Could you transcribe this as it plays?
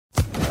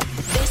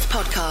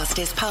podcast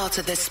is part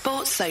of the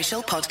Sports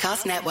Social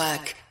Podcast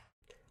Network.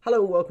 Hello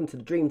and welcome to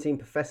the Dream Team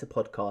Professor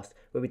podcast,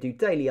 where we do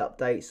daily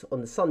updates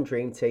on the Sun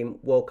Dream Team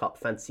World Cup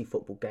fantasy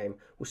football game.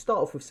 We'll start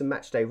off with some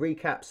matchday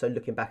recaps, so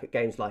looking back at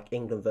games like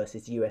England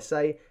versus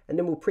USA, and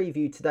then we'll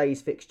preview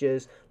today's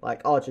fixtures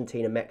like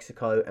Argentina,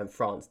 Mexico and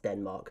France,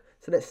 Denmark.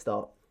 So let's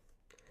start.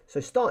 So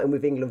starting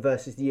with England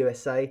versus the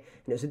USA,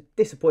 and it was a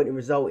disappointing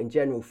result in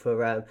general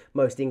for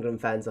most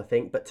England fans, I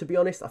think. But to be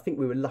honest, I think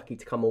we were lucky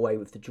to come away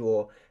with the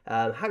draw.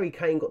 Harry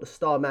Kane got the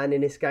star man in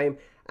this game,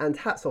 and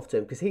hats off to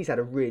him because he's had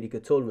a really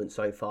good tournament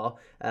so far.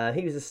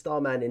 He was a star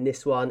man in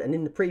this one, and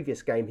in the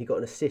previous game he got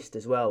an assist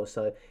as well.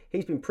 So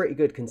he's been pretty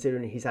good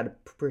considering he's had a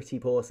pretty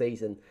poor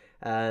season.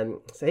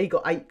 So he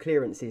got 8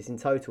 clearances in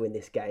total in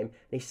this game, and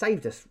he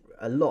saved us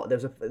a lot. There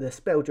was a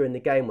spell during the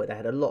game where they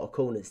had a lot of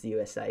corners, the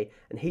USA,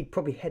 and he'd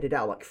probably headed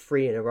out like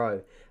 3 in a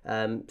row.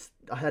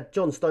 I had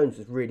John Stones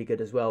was really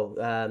good as well.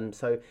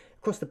 So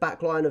across the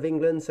back line of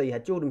England, so you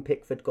had Jordan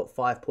Pickford got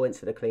 5 points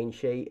for the clean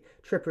sheet.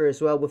 Trippier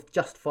as well with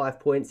just 5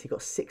 points. He got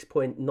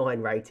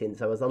 6.9 rating,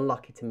 so I was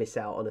unlucky to miss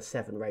out on a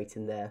 7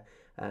 rating there.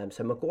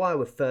 So Maguire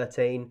with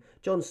 13.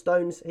 John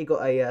Stones, he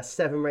got a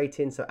 7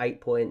 rating, so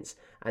 8 points.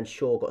 And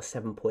Shaw got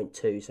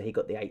 7.2, so he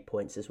got the 8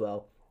 points as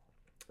well.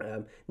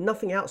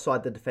 Nothing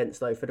outside the defence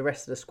though for the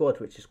rest of the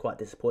squad, which is quite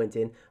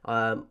disappointing.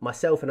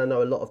 Myself and I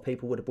know a lot of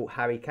people would have brought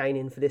Harry Kane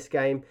in for this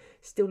game.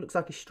 Still looks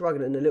like he's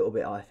struggling a little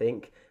bit, I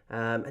think.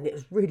 And it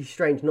was really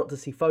strange not to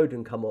see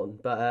Foden come on.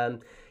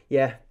 But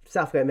yeah,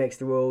 Southgate makes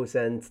the rules.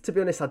 And to be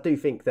honest, I do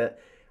think that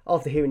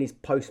after hearing his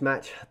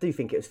post-match, I do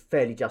think it was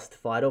fairly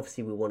justified.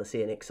 Obviously, we want to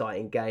see an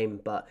exciting game,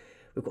 but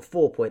we've got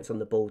 4 points on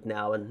the board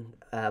now. And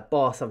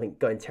bar something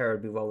going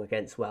terribly wrong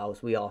against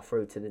Wales, we are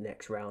through to the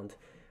next round.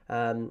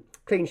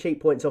 Clean sheet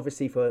points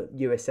obviously for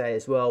USA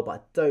as well, but I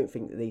don't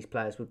think that these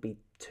players would be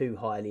too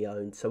highly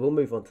owned. So we'll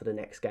move on to the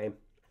next game.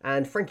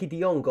 And Frankie de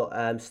Jong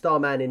got star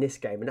man in this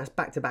game, and that's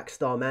back-to-back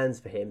star mans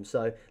for him.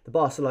 So the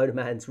Barcelona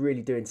man's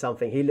really doing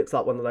something. He looks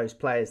like one of those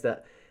players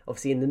that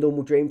obviously in the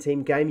normal Dream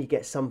Team game, you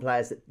get some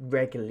players that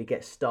regularly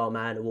get star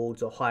man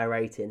awards or higher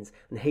ratings,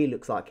 and he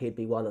looks like he'd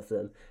be one of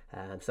them.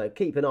 So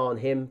keep an eye on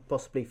him,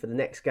 possibly for the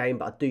next game,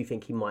 but I do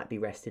think he might be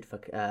rested for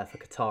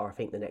Qatar. I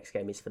think the next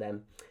game is for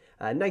them.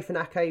 Nathan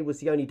Ake was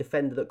the only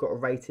defender that got a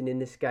rating in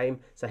this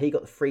game, so he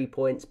got the 3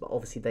 points, but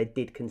obviously they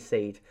did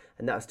concede,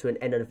 and that was to an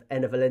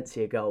Enner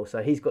Valencia goal,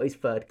 so he's got his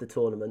third of the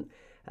tournament.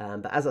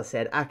 But as I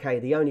said,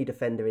 Ake, the only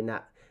defender in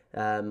that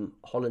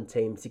Holland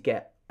team to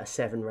get a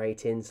 7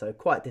 rating, so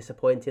quite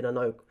disappointing. I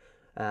know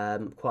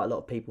quite a lot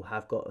of people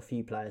have got a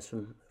few players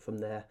from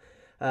there.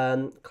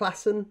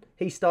 Klaassen,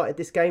 he started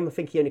this game. I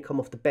think he only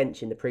come off the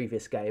bench in the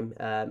previous game.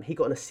 He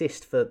got an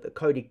assist for the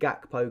Cody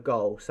Gakpo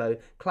goal, so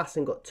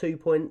Klaassen got 2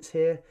 points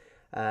here.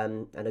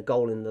 And a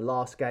goal in the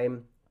last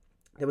game.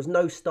 There was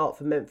no start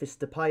for Memphis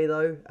Depay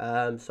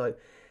though. So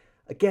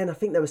again, I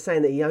think they were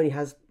saying that he only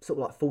has sort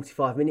of like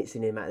 45 minutes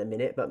in him at the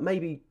minute, but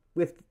maybe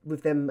with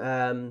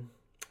them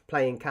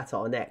playing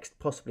Qatar next,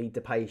 possibly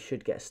Depay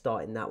should get a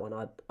start in that one.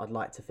 I'd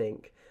like to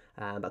think.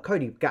 But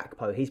Cody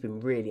Gakpo, he's been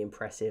really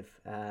impressive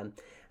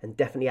and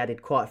definitely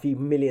added quite a few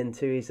million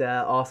to his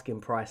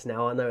asking price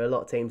now. I know a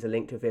lot of teams are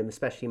linked with him,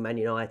 especially Man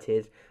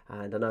United,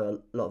 and I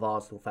know a lot of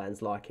Arsenal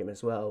fans like him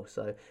as well.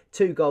 So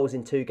 2 goals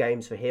in 2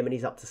 games for him, and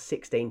he's up to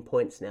 16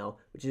 points now,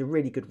 which is a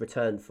really good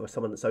return for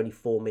someone that's only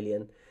 4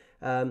 million.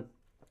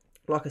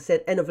 Like I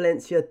said, Enner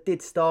Valencia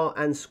did start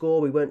and score.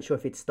 We weren't sure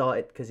if he'd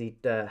started because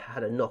he'd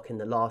had a knock in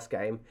the last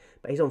game.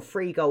 But he's on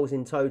 3 goals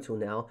in total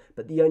now.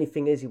 But the only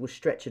thing is he was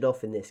stretchered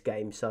off in this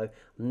game. So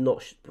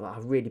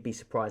I'd really be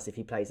surprised if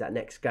he plays that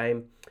next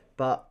game.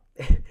 But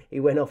he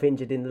went off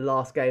injured in the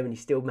last game and he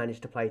still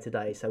managed to play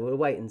today. So we'll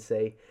wait and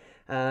see.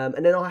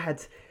 And then I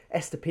had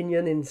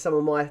Estepinian in some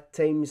of my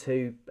teams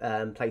who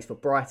plays for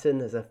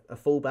Brighton as a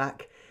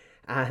fullback.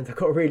 And I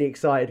got really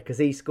excited because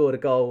he scored a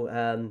goal.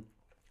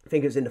 I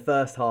think it was in the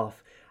first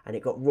half, and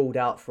it got ruled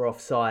out for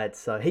offside.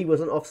 So he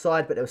wasn't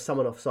offside, but there was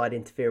someone offside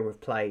interfering with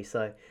play.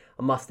 So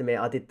I must admit,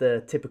 I did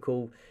the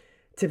typical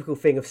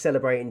thing of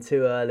celebrating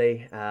too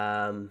early,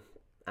 and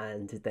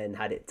then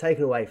had it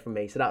taken away from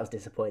me. So that was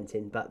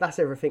disappointing. But that's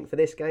everything for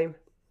this game.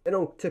 Then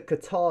on to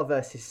Qatar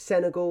versus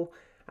Senegal.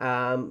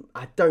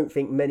 I don't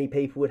think many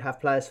people would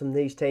have players from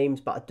these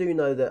teams, but I do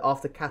know that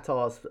after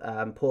Qatar's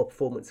poor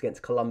performance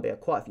against Colombia,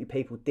 quite a few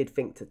people did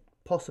think to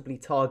possibly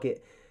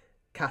target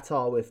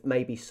Qatar with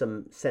maybe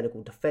some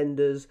Senegal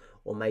defenders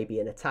or maybe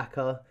an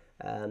attacker,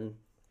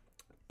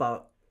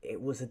 but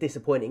it was a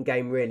disappointing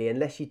game really,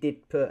 unless you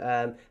did put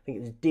I think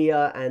it was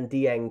Dia and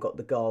Dieng got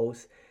the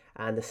goals,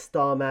 and the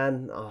star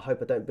man, I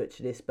hope I don't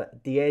butcher this,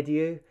 but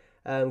Diediu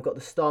got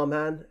the star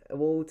man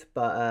award,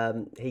 but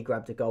he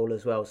grabbed a goal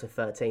as well, so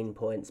 13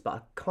 points, but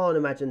I can't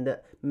imagine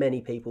that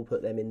many people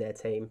put them in their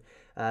team.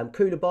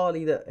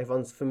 Koulibaly, that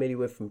everyone's familiar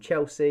with from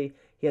Chelsea,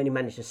 he only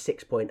managed a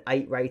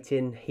 6.8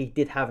 rating. He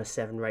did have a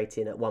 7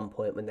 rating at one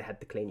point when they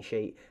had the clean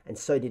sheet, and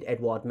so did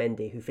Edouard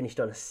Mendy, who finished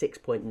on a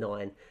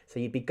 6.9. So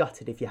you'd be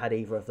gutted if you had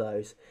either of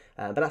those.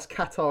 But that's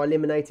Qatar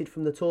eliminated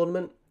from the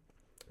tournament.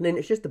 And then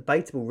it's just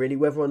debatable, really,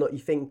 whether or not you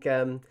think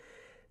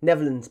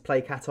Netherlands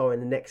play Qatar in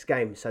the next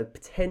game, so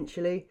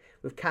potentially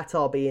with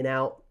Qatar being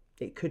out,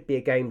 it could be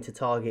a game to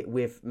target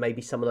with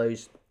maybe some of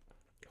those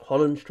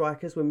Holland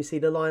strikers when we see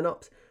the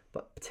lineups,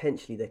 but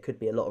potentially there could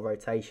be a lot of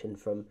rotation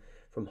from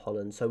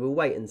Holland, so we'll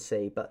wait and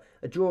see. But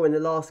a draw in the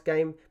last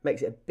game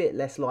makes it a bit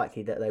less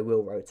likely that they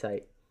will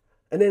rotate.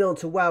 And then on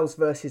to Wales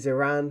versus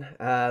Iran,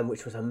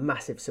 which was a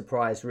massive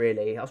surprise,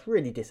 really. I was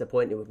really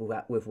disappointed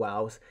with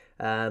Wales.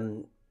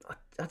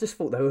 I just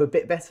thought they were a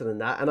bit better than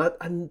that.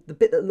 And the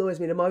bit that annoys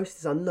me the most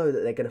is I know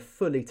that they're going to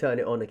fully turn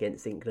it on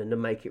against England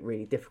and make it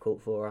really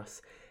difficult for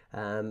us.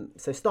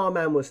 So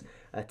Starman was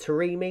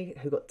Taremi,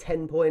 who got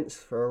 10 points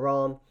for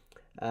Iran.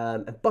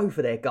 And both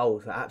of their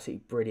goals were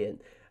absolutely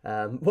brilliant.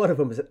 One of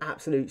them was an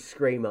absolute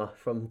screamer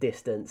from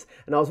distance.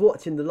 And I was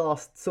watching the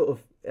last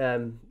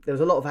there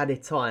was a lot of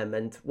added time,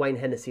 and Wayne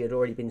Hennessy had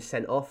already been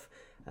sent off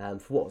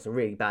for what was a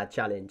really bad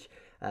challenge.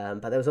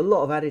 But there was a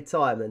lot of added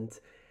time, and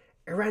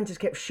Iran just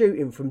kept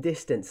shooting from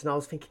distance. And I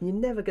was thinking,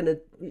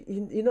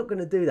 you're not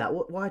gonna do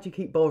that. Why do you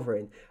keep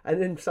bothering?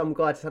 And then some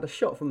guy just had a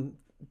shot from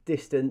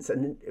distance,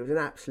 and it was an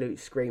absolute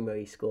screamer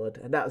he scored.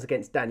 And that was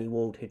against Danny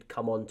Ward, who'd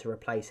come on to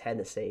replace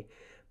Hennessy.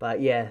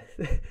 But yeah,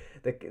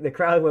 the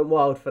crowd went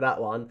wild for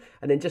that one.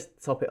 And then just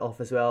to top it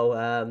off as well,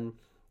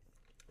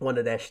 one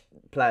of their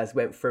players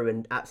went through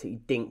and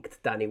absolutely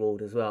dinked Danny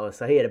Ward as well.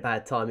 So he had a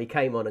bad time. He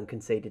came on and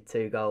conceded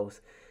 2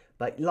 goals.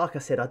 But like I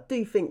said, I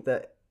do think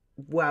that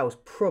Wales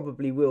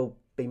probably will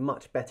be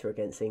much better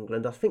against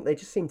England. I think they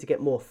just seem to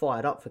get more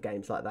fired up for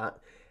games like that.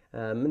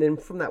 And then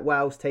from that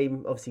Wales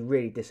team, obviously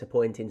really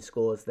disappointing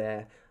scores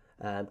there.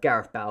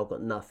 Gareth Bale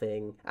got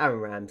nothing. Aaron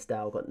Ramsey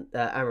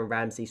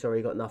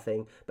got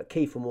nothing. But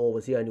Kiefer Moore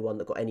was the only one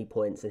that got any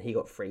points, and he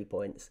got 3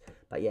 points.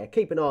 But yeah,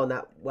 keep an eye on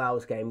that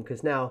Wales game,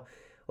 because now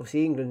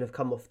obviously England have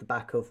come off the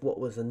back of what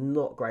was a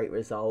not great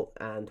result,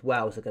 and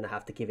Wales are going to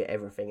have to give it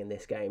everything in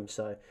this game.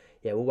 So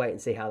yeah, we'll wait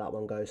and see how that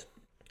one goes.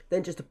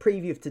 Then just a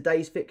preview of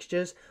today's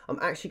fixtures. I'm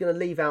actually going to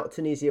leave out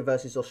Tunisia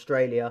versus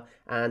Australia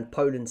and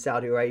Poland,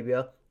 Saudi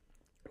Arabia,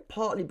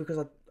 partly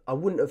because I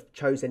wouldn't have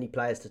chose any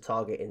players to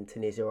target in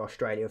Tunisia or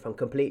Australia, if I'm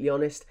completely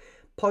honest.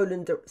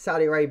 Poland,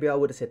 Saudi Arabia, I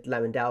would have said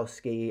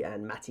Lewandowski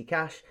and Matty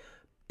Cash,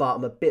 but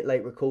I'm a bit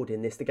late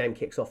recording this. The game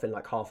kicks off in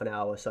like half an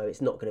hour, so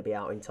it's not going to be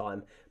out in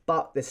time.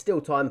 But there's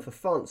still time for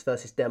France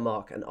versus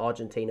Denmark and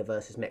Argentina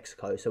versus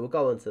Mexico, so we'll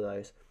go on to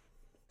those.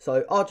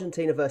 So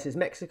Argentina versus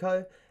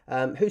Mexico,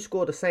 who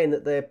scored are saying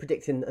that they're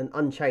predicting an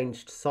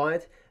unchanged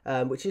side,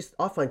 which is,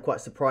 I find,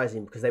 quite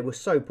surprising because they were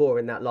so poor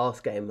in that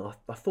last game.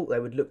 I thought they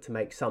would look to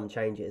make some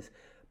changes,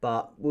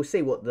 but we'll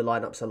see what the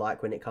lineups are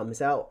like when it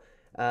comes out.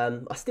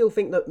 I still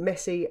think that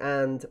Messi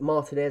and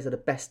Martinez are the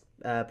best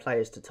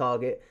players to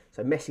target.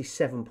 So Messi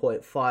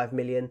 7.5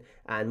 million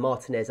and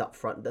Martinez up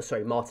front.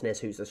 Martinez,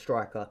 who's the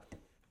striker,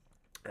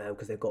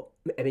 because they've got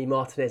Emi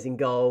Martinez in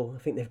goal. I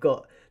think they've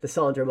got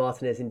Lisandro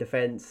Martinez in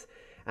defence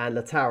and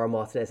Lautaro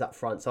Martinez up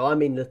front. So I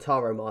mean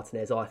Lautaro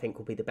Martinez, I think,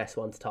 will be the best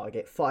one to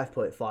target.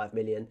 5.5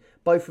 million.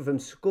 Both of them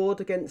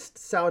scored against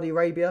Saudi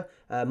Arabia.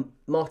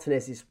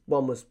 Martinez's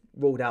one was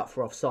ruled out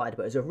for offside,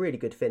 but it was a really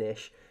good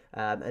finish.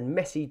 And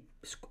Messi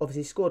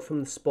obviously scored from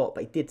the spot,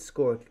 but he did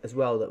score as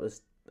well that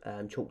was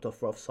chalked off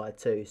for offside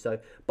too. So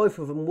both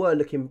of them were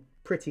looking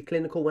pretty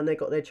clinical when they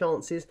got their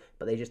chances,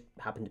 but they just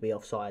happened to be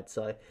offside.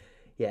 So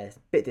yeah, it's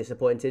a bit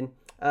disappointing.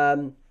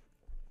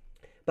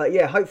 But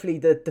yeah, hopefully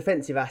the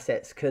defensive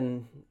assets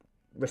can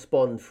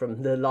respond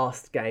from the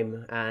last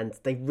game, and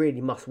they really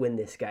must win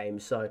this game.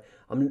 So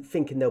I'm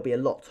thinking they'll be a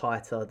lot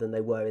tighter than they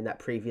were in that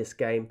previous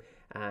game,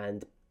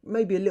 and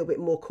maybe a little bit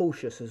more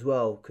cautious as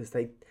well, because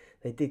they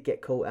did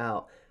get caught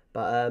out.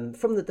 But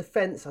from the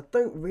defence, I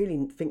don't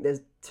really think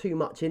there's too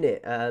much in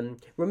it.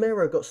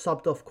 Romero got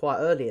subbed off quite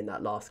early in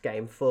that last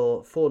game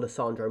for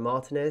Lisandro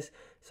Martinez.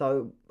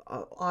 So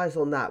eyes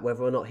on that,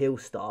 whether or not he'll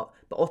start.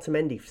 But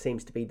Otamendi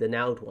seems to be the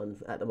nailed one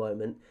at the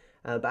moment.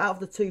 But out of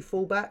the two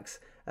fullbacks,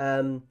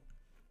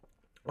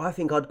 I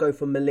think I'd go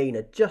for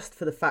Molina, just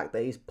for the fact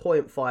that he's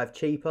 0.5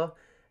 cheaper.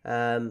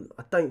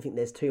 I don't think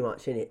there's too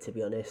much in it, to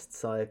be honest.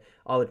 So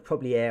I would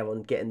probably err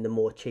on getting the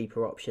more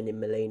cheaper option in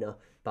Molina.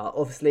 But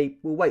obviously,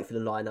 we'll wait for the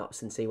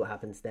lineups and see what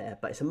happens there.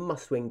 But it's a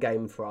must-win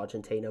game for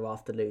Argentina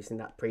after losing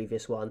that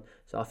previous one.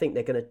 So I think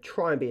they're going to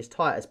try and be as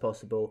tight as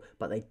possible,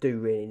 but they do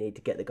really need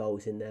to get the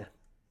goals in there.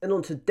 And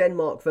on to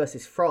Denmark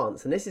versus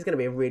France. And this is going to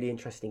be a really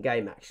interesting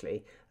game,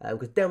 actually,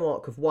 because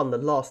Denmark have won the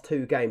last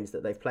two games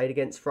that they've played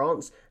against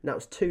France. And that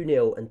was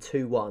 2-0 and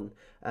 2-1.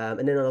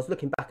 And then I was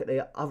looking back at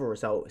the other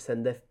results,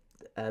 and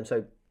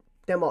so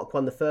Denmark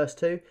won the first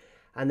two.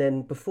 And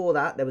then before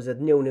that, there was a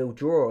 0-0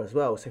 draw as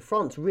well. So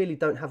France really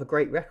don't have a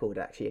great record,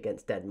 actually,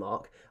 against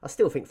Denmark. I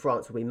still think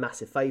France will be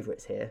massive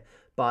favourites here,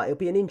 but it'll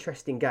be an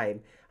interesting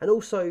game. And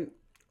also,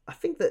 I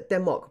think that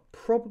Denmark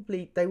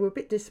they were a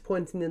bit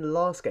disappointing in the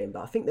last game,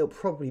 but I think they'll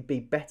probably be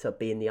better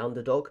being the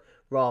underdog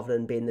rather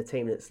than being the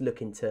team that's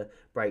looking to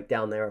break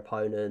down their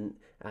opponent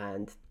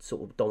and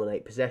sort of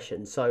dominate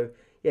possession. So,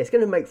 yeah, it's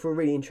going to make for a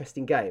really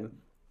interesting game.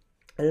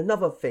 And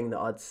another thing that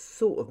I'd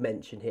sort of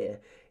mention here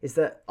is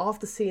that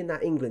after seeing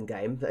that England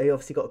game, they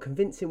obviously got a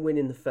convincing win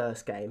in the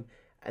first game,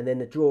 and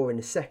then a draw in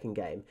the second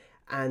game.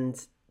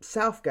 And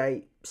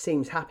Southgate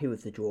seems happy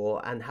with the draw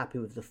and happy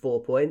with the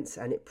 4 points,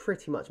 and it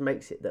pretty much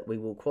makes it that we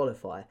will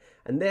qualify.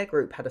 And their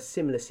group had a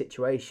similar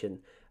situation.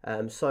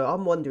 So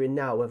I'm wondering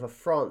now whether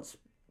France,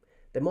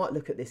 they might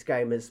look at this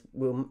game as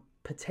we'll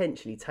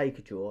potentially take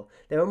a draw.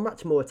 They're a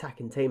much more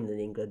attacking team than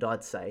England,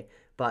 I'd say.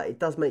 But it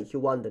does make you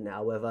wonder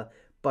now whether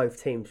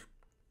both teams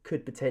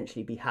could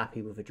potentially be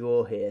happy with a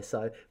draw here.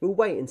 So we'll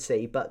wait and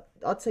see. But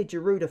I'd say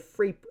Giroud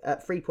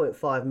at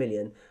 3.5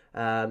 million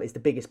is the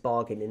biggest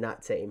bargain in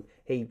that team.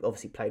 He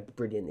obviously played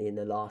brilliantly in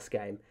the last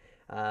game.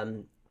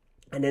 And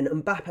then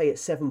Mbappe at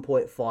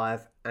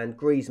 7.5 and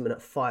Griezmann at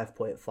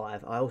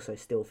 5.5, I also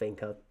still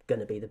think are going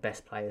to be the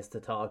best players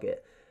to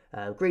target.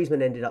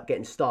 Griezmann ended up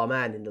getting star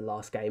man in the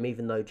last game,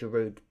 even though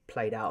Giroud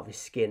played out of his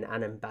skin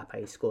and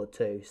Mbappe scored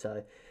too.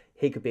 So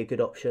he could be a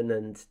good option,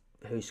 and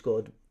who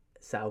scored?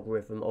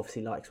 Algorithm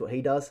obviously likes what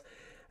he does.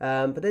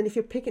 But then if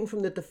you're picking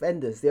from the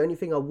defenders, the only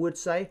thing I would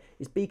say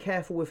is be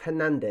careful with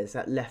Hernandez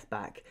at left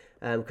back,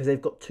 because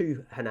they've got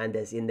two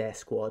Hernandez in their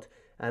squad.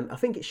 I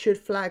think it should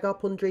flag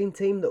up on Dream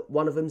Team that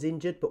one of them's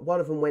injured, but one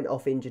of them went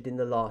off injured in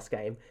the last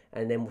game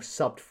and then was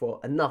subbed for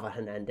another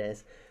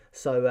Hernandez.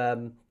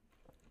 So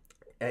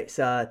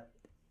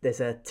there's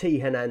a T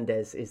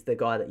Hernandez is the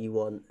guy that you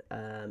want.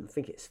 I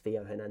think it's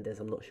Theo Hernandez,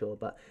 I'm not sure.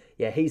 But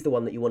yeah, he's the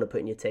one that you want to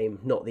put in your team,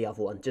 not the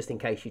other one, just in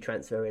case you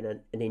transfer in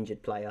an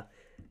injured player.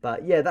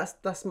 But yeah,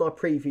 that's my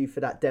preview for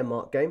that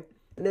Denmark game.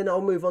 And then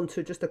I'll move on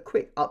to just a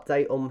quick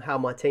update on how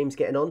my team's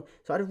getting on.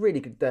 So I had a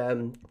really good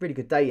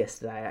day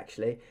yesterday,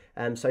 actually.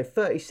 So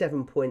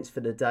 37 points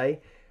for the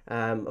day.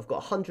 I've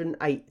got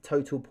 108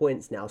 total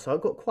points now. So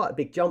I've got quite a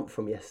big jump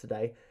from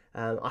yesterday.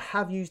 I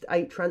have used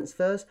 8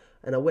 transfers,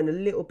 and I went a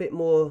little bit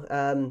more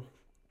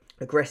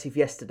aggressive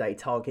yesterday,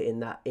 targeting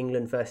that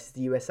England versus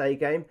the USA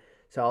game.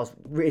 So I was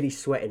really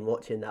sweating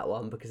watching that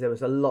one, because there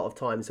was a lot of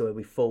times where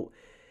we thought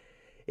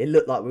it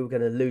looked like we were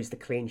going to lose the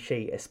clean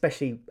sheet,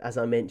 especially, as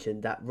I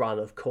mentioned, that run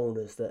of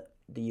corners that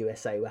the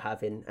USA were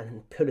having,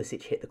 and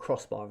Pulisic hit the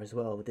crossbar as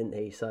well, didn't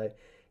he? So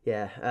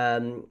yeah,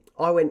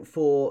 I went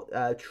for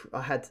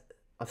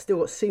I've still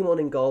got Simon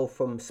in goal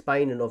from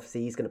Spain, and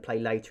obviously he's going to play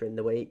later in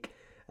the week.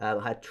 I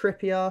had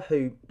Trippier,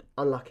 who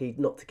unlucky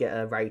not to get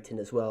a rating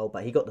as well,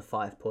 but he got the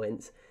 5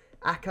 points.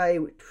 Ake,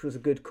 which was a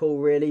good call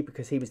really,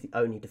 because he was the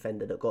only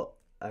defender that got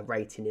a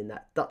rating in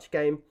that Dutch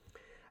game.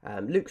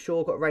 Luke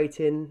Shaw got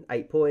rating,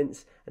 8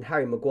 points, and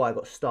Harry Maguire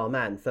got star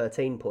man,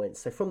 13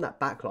 points. So from that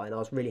back line, I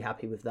was really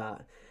happy with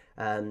that.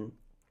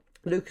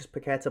 Lucas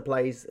Paqueta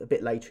plays a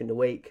bit later in the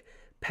week.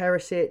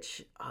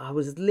 Perisic, I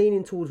was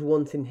leaning towards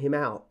wanting him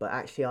out, but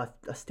actually I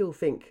still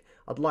think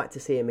I'd like to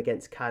see him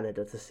against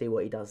Canada to see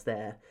what he does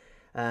there.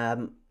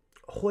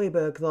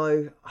 Højbjerg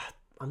though,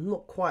 I'm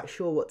not quite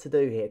sure what to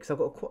do here,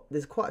 because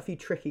there's quite a few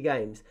tricky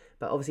games,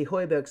 but obviously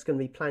Højbjerg's going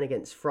to be playing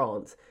against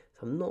France,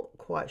 so I'm not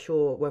quite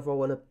sure whether I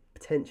want to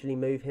potentially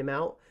move him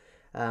out.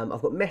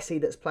 I've got Messi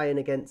that's playing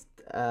against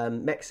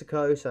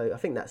Mexico, so I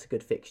think that's a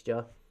good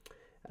fixture.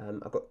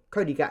 I've got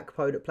Cody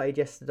Gakpo that played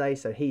yesterday,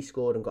 so he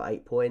scored and got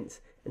 8 points.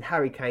 And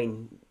Harry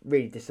Kane,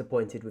 really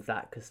disappointed with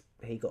that, because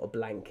he got a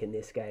blank in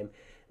this game.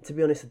 And to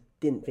be honest, I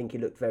didn't think he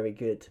looked very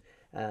good.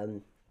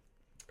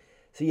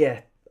 So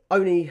yeah,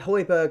 only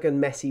Højbjerg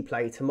and Messi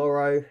play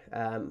tomorrow.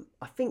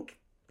 I think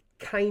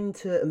Kane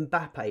to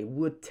Mbappe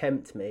would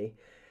tempt me.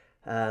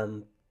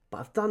 But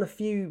I've done a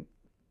few.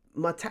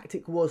 My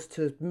tactic was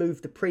to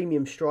move the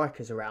premium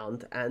strikers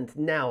around, and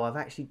now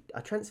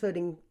I transferred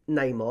in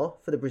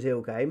Neymar for the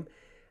Brazil game,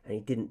 and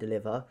he didn't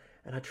deliver.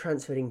 And I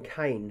transferred in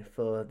Kane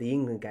for the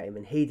England game,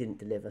 and he didn't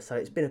deliver. So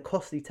it's been a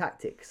costly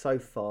tactic so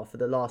far for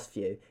the last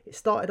few. It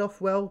started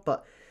off well,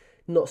 but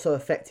not so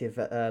effective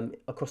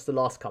across the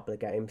last couple of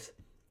games.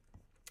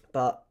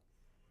 But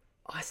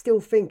I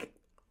still think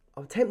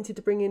I'm tempted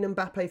to bring in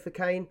Mbappe for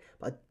Kane,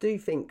 but I do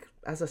think,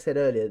 as I said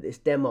earlier, this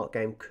Denmark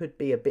game could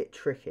be a bit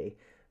tricky,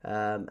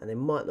 and they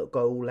might not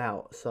go all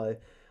out. So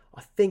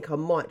I think I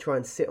might try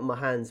and sit on my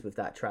hands with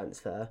that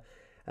transfer,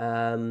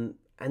 and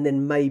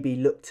then maybe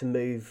look to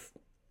move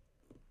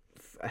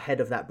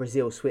ahead of that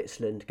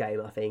Brazil-Switzerland game,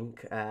 I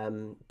think.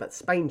 But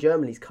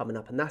Spain-Germany's coming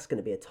up, and that's going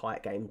to be a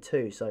tight game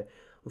too. So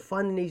I'm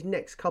finding these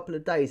next couple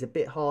of days a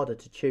bit harder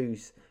to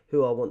choose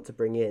who I want to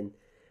bring in.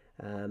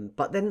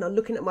 But then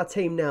looking at my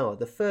team now,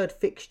 the third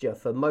fixture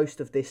for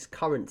most of this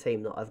current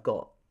team that I've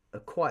got are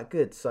quite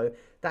good. So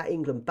that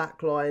England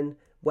backline,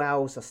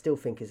 Wales, I still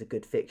think is a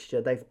good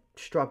fixture. They've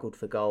struggled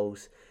for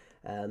goals.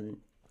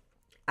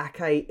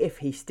 Ake, if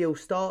he still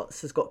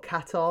starts, has got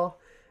Qatar.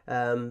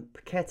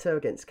 Paqueta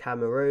against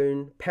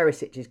Cameroon.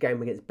 Perisic's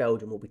game against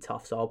Belgium will be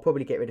tough, so I'll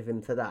probably get rid of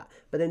him for that.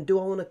 But then do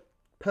I want to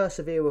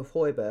persevere with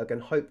Højbjerg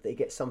and hope that he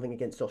gets something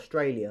against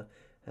Australia?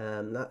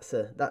 That's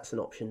an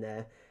option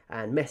there.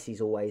 And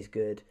Messi's always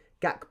good.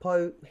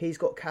 Gakpo, he's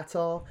got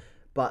Qatar,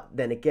 but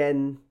then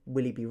again,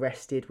 will he be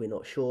rested? We're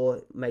not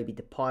sure. Maybe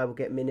Depay will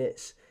get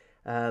minutes.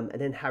 And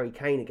then Harry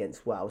Kane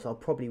against Wales, I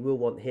probably will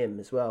want him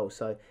as well.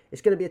 So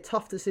it's going to be a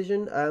tough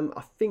decision.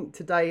 I think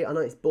today, I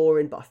know it's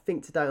boring, but I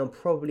think today I'm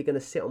probably going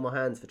to sit on my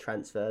hands for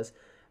transfers.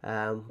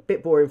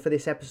 Bit boring for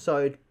this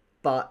episode,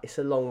 but it's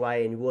a long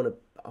way, and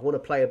I want to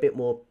play a bit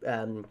more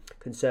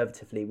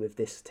conservatively with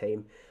this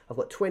team. I've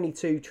got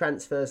 22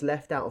 transfers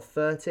left out of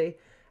 30,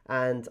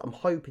 and I'm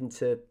hoping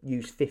to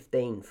use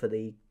 15 for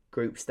the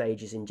group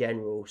stages in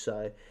general.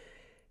 So,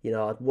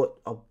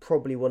 I'll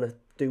probably want to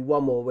do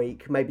one more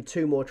week, maybe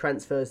 2 more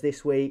transfers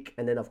this week,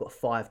 and then I've got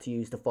 5 to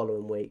use the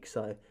following week.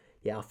 So,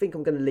 yeah, I think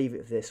I'm going to leave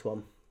it for this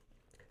one.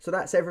 So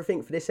that's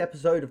everything for this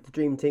episode of the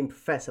Dream Team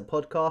Professor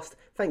podcast.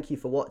 Thank you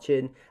for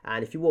watching,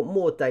 and if you want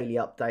more daily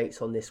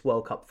updates on this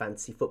World Cup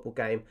fantasy football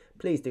game,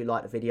 please do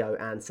like the video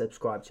and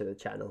subscribe to the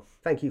channel.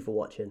 Thank you for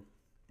watching.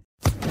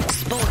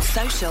 Sports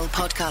Social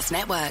Podcast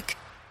Network.